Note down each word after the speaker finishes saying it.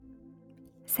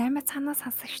Сайн мэцгаанаа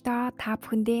сонсогчдоо та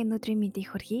бүхэндээ өнөөдрийн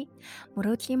мэндийг хүргэе.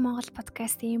 Мөрөөдлийн Монгол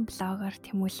подкастын блогер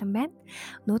Тэмүүлэн байна.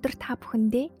 Өнөөдөр та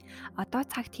бүхэндээ одоо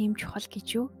цаг тийм чухал гэж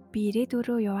юу? Би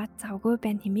ирээдүрөө яваад завгүй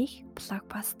байна хэмээх блог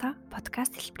постоо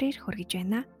подкаст хэлбэрээр хүргэж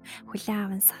байна. Хүлээн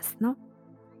аван сонсноо.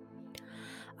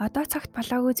 Одоо цагт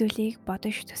болоогүй зүйлийг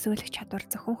бодож төсөөлөх чадвар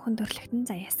зөвхөн хүн төрөлхтөн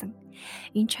заяасан.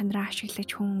 Энэ чанараа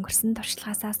ашиглаж хүн өнгөрсөн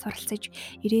туршлагаасаа суралцж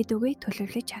ирээдүгөө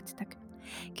төлөвлөж чаддаг.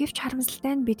 Гэвч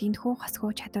харамсалтай нь бид энэхүү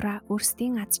хосгоо чадвараа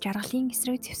өөрсдийн аз жаргалын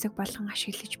эсрэг зэвсэг болгон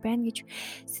ашиглаж байна гэж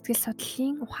сэтгэл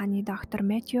судлалын ухааны доктор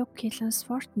Мэттью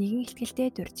Киллинсворт нэгэн ихтгэлтэй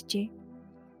дурджээ.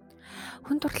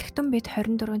 Хүн төрөлхтөн бид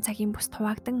 24 цагийн бүс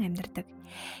хуваагдан амьдардаг.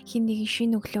 Хин нэгэн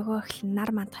шинэ өглөөгөө эхлэн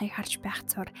нар мандахыг харж байх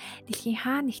цур дэлхийн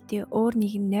хаа нэгтээ өөр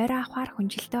нэгэн нойроо авахар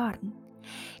хүнжилтээ орно.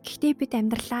 Гэхдээ бид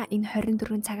амьдралаа энэ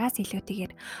 24 цагаас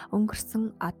илүүтэйгээр өнгөрсөн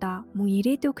одоо мөн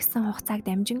ирээдүй гэсэн хугацааг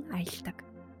дамжин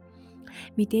аялдаг.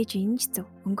 Мэдээж энэ ч зөв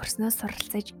өнгөрснөөс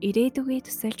суралцаж ирээдүгээ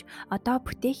төсөлж одоо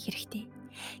бүтээх хэрэгтэй.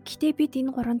 Гэхдээ бид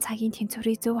энэ 3 цагийн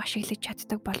тэнцвэрийг зөв ашиглаж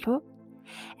чаддаг болов уу?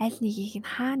 Аль нэгийг нь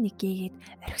хаа нэг гээгээд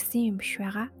орхисон юм биш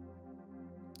байгаа.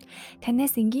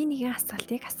 Танаас энгийн нэгэн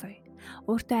асуултыг асууя.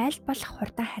 Өөртөө аль болох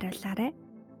хурдан хариулаарай.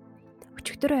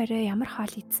 Өчигдөр орой ямар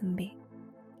хоол идсэн бэ?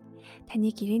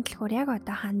 Таны гэрийн дэлгүүр яг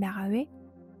одоо хаана байгаа вэ?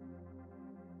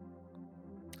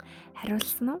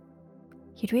 Хариулсан уу?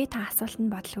 Хэрвээ та асуултанд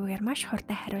бодлогоогоор маш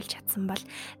хурдан хариулж чадсан бол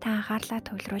та анхаарлаа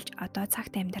төвлөрүүлж одоо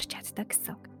цагт амьдарч чаддаг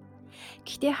гэсэн үг.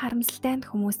 Гэхдээ харамсалтай нь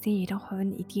хүмүүсийн 90%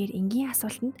 нь эдгээр энгийн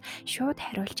асуултанд шууд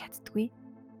хариулж чаддаггүй.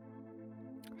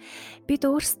 Бид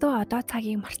өөрсдөө одоо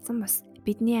цагийг мартсан бас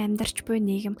бидний амьдарч буй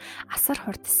нийгэм асар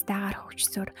хурдстайгаар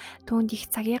хөгжсөөр түүнд их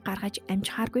цагийг гаргаж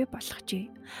амжихааргүй болгожээ.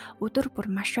 Өдөр бүр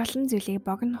маш олон зүйлийг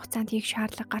богино хугацаанд хийх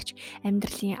шаардлага гарч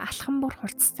амьдралын алхам бүр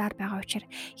хурдсаар байгаа учраас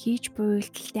хийж буй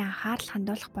үйлдэлтэд анхаарал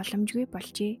хандуулах боломжгүй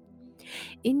болжээ.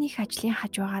 Энэ их ажлын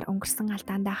хажуугаар өнгөрсөн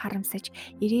алдаандаа харамсаж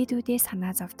ирээдүйдээ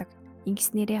санаа зовдөг.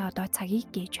 Ингэснээрээ одоо цагийг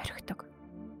гээж орхидог.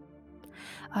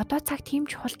 Одоо цаг тийм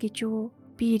чухал гэж юу?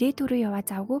 Би ирээдүрөө яваа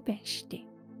завгүй байна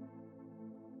штэ.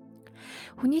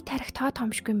 Хүний тарих тоо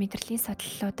томшгүй мэдрэлийн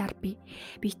судлалуудаар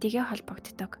биетэйгээ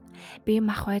холбогддог. Бие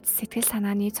махбод сэтгэл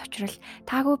санааны цочрол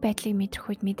таагүй байдлыг мэдрэх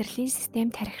үед мэдрэлийн систем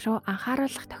тарих руу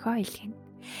анхааруулах дохио илгэнэ.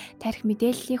 Тарих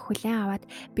мэдээллийг хүлээн аваад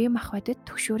бие махбодод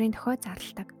түгшүүрийн дохио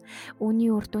зарладаг.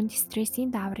 Үүний үр дүнд стрессийн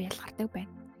даавар ялгардаг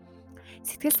байна.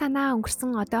 Сэтгэл санаа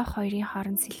өнгөрсөн одоо хоёрын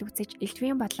хооронд сэлвэгцэж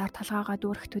элдвийн бодлоор толгоогоо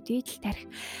дүүрэх төдий л тарих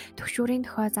түгшүүрийн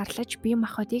дохио зарлаж бие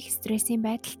махбодыг стрессийн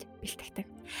байдалд бэлтгэдэг.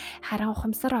 Харин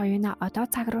ухамсар оюунаа одоо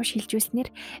цаг руу шилжүүлснээр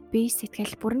бие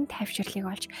сэтгэл бүрэн тайвширлыг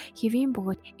олж хэвийн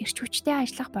бөгөөд эрч хүчтэй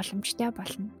ажиллах боломжтой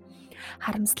болно.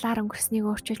 Харамслаар өнгөрснийг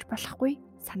өөрчилж болохгүй,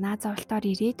 санаа зовлтоор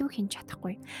ирээдүй хинж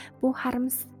чадахгүй. Бүх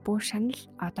харамс, бүх шанал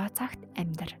одоо цагт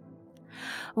амьдар.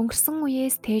 Өнгөрсөн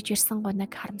үеэс тээж ирсэн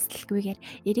гуниг харамсалгүйгээр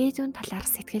ирээдүйн талаар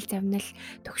сэтгэл зовнил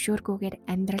төгшөөргүйгээр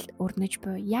амьдралд өрнөж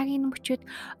буй яг энэ мөчөд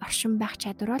оршин байх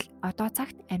чадвар бол одоо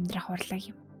цагт амьдрах урлаг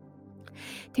юм.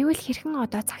 Тэгвэл хэрхэн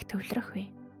одоо цагт төвлөрөх вэ?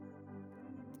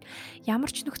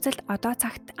 Ямар ч нөхцөлд одоо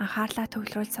цагт анхаарлаа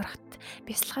төвлөрүүл сурахад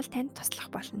бясалгал танд туслах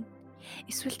болно.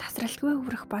 Эсвэл тасралтгүй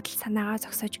хүрэх бодол санаагаа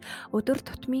зогсож өдөр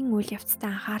тутмын үйл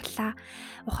явцтай анхаарлаа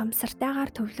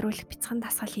ухамсартайгаар төвлөрүүлэх бяцхан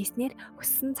дасгал хийснээр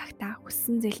хүссэн цагтаа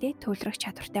хүссэн зүйлээ төвлөрөх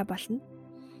чадвартай болно.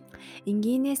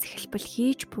 Энгийнээс эхэлбэл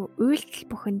хийж буй үйлдэл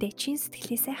бүхэндээ чин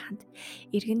сэтгэлээсээ ханд.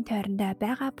 Эргэн тойрондоо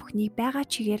байгаа бүхнийг байгаа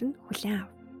чигээр нь хүлээн ав.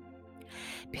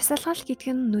 Бясалгал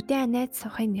гэдэг нь нүдэн анаад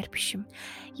сухын нэр биш юм.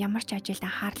 Ямар ч ажилд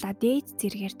анхаарлаа дээд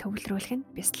зэргээр төвлөрүүлэх нь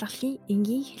бясалгалын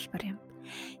энгийн хэлбэр юм.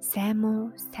 Сайн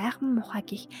муу, сайхан муухай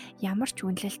гих ямар ч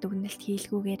үнэлэлт дүгнэлт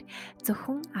хийлгүүгээр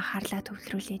зөвхөн анхаарлаа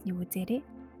төвлөрүүлээд нэг үзээрэй.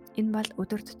 Энэ бол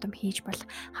өдөр тутам хийж болох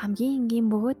хамгийн энгийн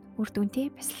бөгөөд үр дүнтэй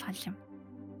бясалгал юм.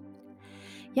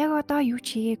 Яг одоо юу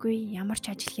ч хийгээгүй, ямар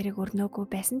ч ажил хэрэг өрнөөгүй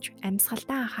байсан ч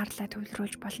амьсгалдаа анхаарлаа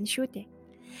төвлөрүүлж болно шүү дээ.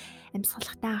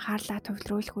 Амьсгалдаа анхаарлаа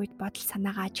төвлөрүүлэх үед бодол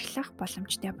санаагаа ажиглах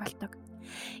боломжтой болдог.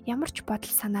 Ямар ч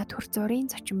бодол санаа төр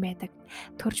зургийн зочин байдаг.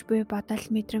 Төрж буй бодол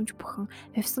мэдрэмж бүхэн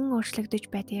хувьсан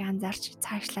өөрчлөгдөж байдгийг анзаарч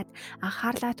цаашлаад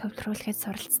анхаарлаа төвлөрүүлэхэд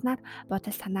суралцсанаар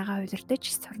бодол санаагаа удирдах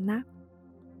сурна.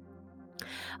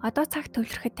 Одоо цаг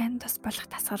төвлөрөхөд тань тус болох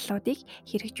дасгаллуудыг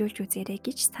хэрэгжүүлж үзээрэй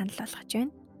гэж санал болгож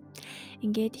байна.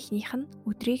 Ингээд ихнийх нь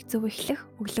өдрийг зөв эхлэх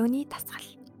өглөөний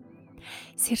дасгал.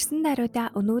 Сэрсэн даруйда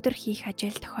өнөөдөр хийх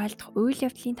ажил тохиолдох үйл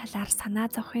явдлын талаар санаа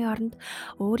зовхын оронд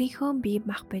өөрийнхөө бие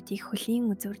махбодыг хөлийн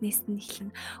үзүүрнээс нь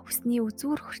эхлэн хүсний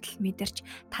үзүүр хүртэл мэдэрч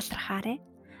талархаарай.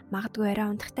 Магадгүй орой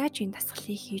унтахтаа ч энэ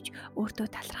дасгалыг хийж өөртөө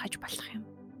талархаж болох юм.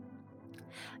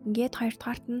 Ингээд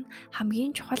хоёрдугаарт нь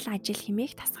хамгийн чухал ажил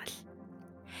хэмээх дасгал.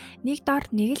 Нэг дор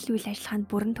нэг л үйл ажиллагаанд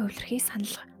бүрэн төвлөрөхийг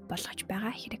санал болгож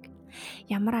байгаа хэрэг.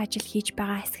 Ямар ажил хийж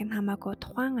байгаа хэсэг нь хамаагүй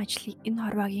тухайн ажлыг энэ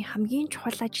хорвоогийн хамгийн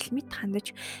чухал ажил мэт хандаж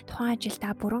тухайн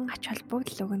ажилдаа бүрэн ач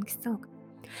холбогдол өгнө гэсэн үг.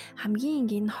 Хамгийн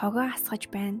энгийн хогоо асгаж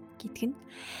байна гэдг нь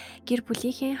гэр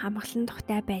бүлийнхээ хамгаалан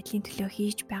тухтай байдлын төлөө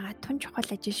хийж байгаа тун чухал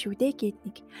ажил шүү дээ гэд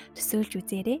нэг төсөөлж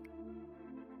үзээрэй.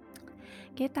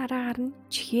 Гэт дараагаар нь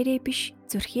чихээрээ биш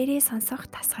зүрхээрээ сонсох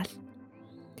тасгал.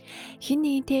 Хэн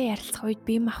нэгнтэй ярилцах үед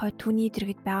бие махбод түүний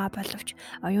дэргэд байгаа боловч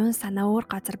оюун санаа өөр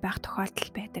газар байх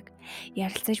тохиолдол байдаг.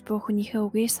 Ярилцаж буй хүнийхээ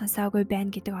үгийг сонсоогүй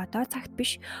байна гэдэг одоо цагт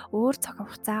биш өөр цаг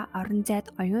хугацаа орон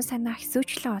зайд оюун санаа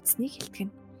хэсүүчлэн оцсныг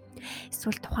хэлтгэн.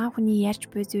 Эсвэл тухайн хүний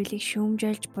ярьж буй зүйлийг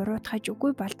шүүмжилж буруутгаж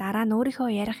үгүй бол дараа нь өөрийнхөө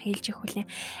ярих хэлж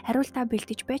хүлээн хариултаа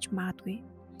бэлдэж байж магадгүй.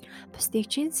 Бусдыг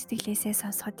чин сэтгэлээсээ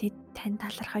сонсоход тэд тань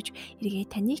талархаж эргээ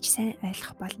таныг ч сайн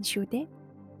ойлгох болно шүү дээ.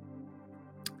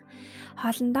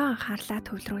 Хоолндоо анхаарлаа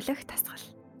төвлөрүүлэх тасгал.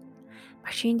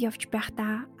 Машинд явж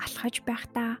байхдаа, алхаж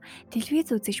байхдаа, телевиз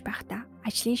үзэж байхдаа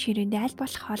ажлын ширээндээ аль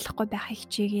болох хооллохгүй байхыг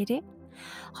хичээгээрэй.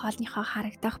 Хоолныхоо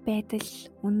харагдах байдал,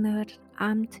 үнэр,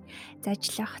 амт,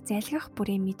 зажлах, зайлгах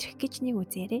бүрийг мэдрэх гэж нэг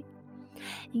үзээрэй.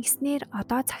 Ингэснээр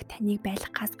одоо цаг таныг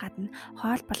байлгахаас гадна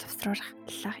хоол боловсруулах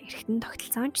эргэтэн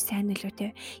тогтолцоон ч сайн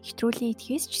нөлөөтэй хэтрүүлийн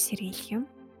этгээс ч сэргийлэх юм.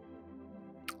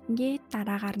 Ингээд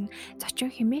дараагаар нь зочин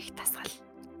хэмээх тасгал.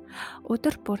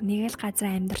 Өдөр бүр нэг л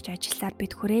газар амьдарч ажилласаар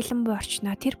бид хүрээлэн буй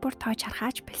орчноо тэр бүр тоож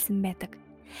харахаач бэлсэн байдаг.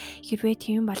 Хэрвээ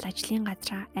тийм бол ажлын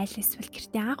газраа аль эсвэл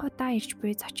гэртээ анх удаа ирж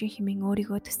буй зочин хэмээн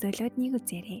өөрийгөө төсөөлөөд нэг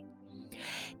үзээрэй.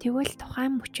 Тэгвэл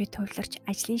тухайн мөчөө төвлөрч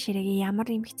ажлын ширээгээ ямар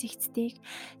эмгцэгцтэйг,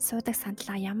 суудаг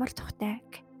сандлага ямар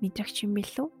тухтайг мэдрэх юм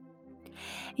бэлүү?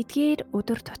 Эдгээр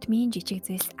өдөр тутмын жижиг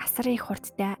зүйлс асар их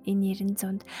хурдтай энэ 90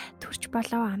 зуунд төрч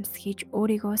болов амс хийж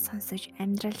өөрийгөө сонсож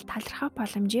амьдрал талархах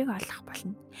боломжийг олох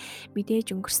болно.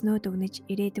 Мэдээж өнгөрснөө дүгнэж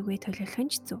ирээдүгөө төлөвлөх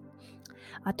нь ч зөв.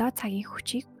 Одоо цагийн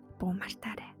хүчийг буу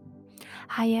мартаарай.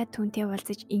 Хаяа түүнтэй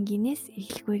уулзаж энгийнээс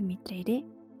эхлэхүйг мэдрээрэй.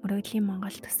 Мөрөөдлийн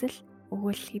Монгол төсөл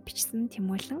өгүүлэлгийг бичсэн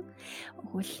Тэмүүлэн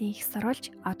өгүүллийн их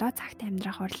сурвалж одоо цагт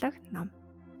амьдрах урлаг ном.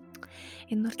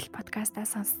 Энэ хүртэл подкастаа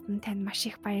сонссон танд маш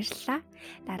их баярлалаа.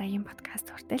 Дараагийн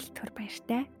подкаст хүртэл түр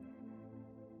баяртай.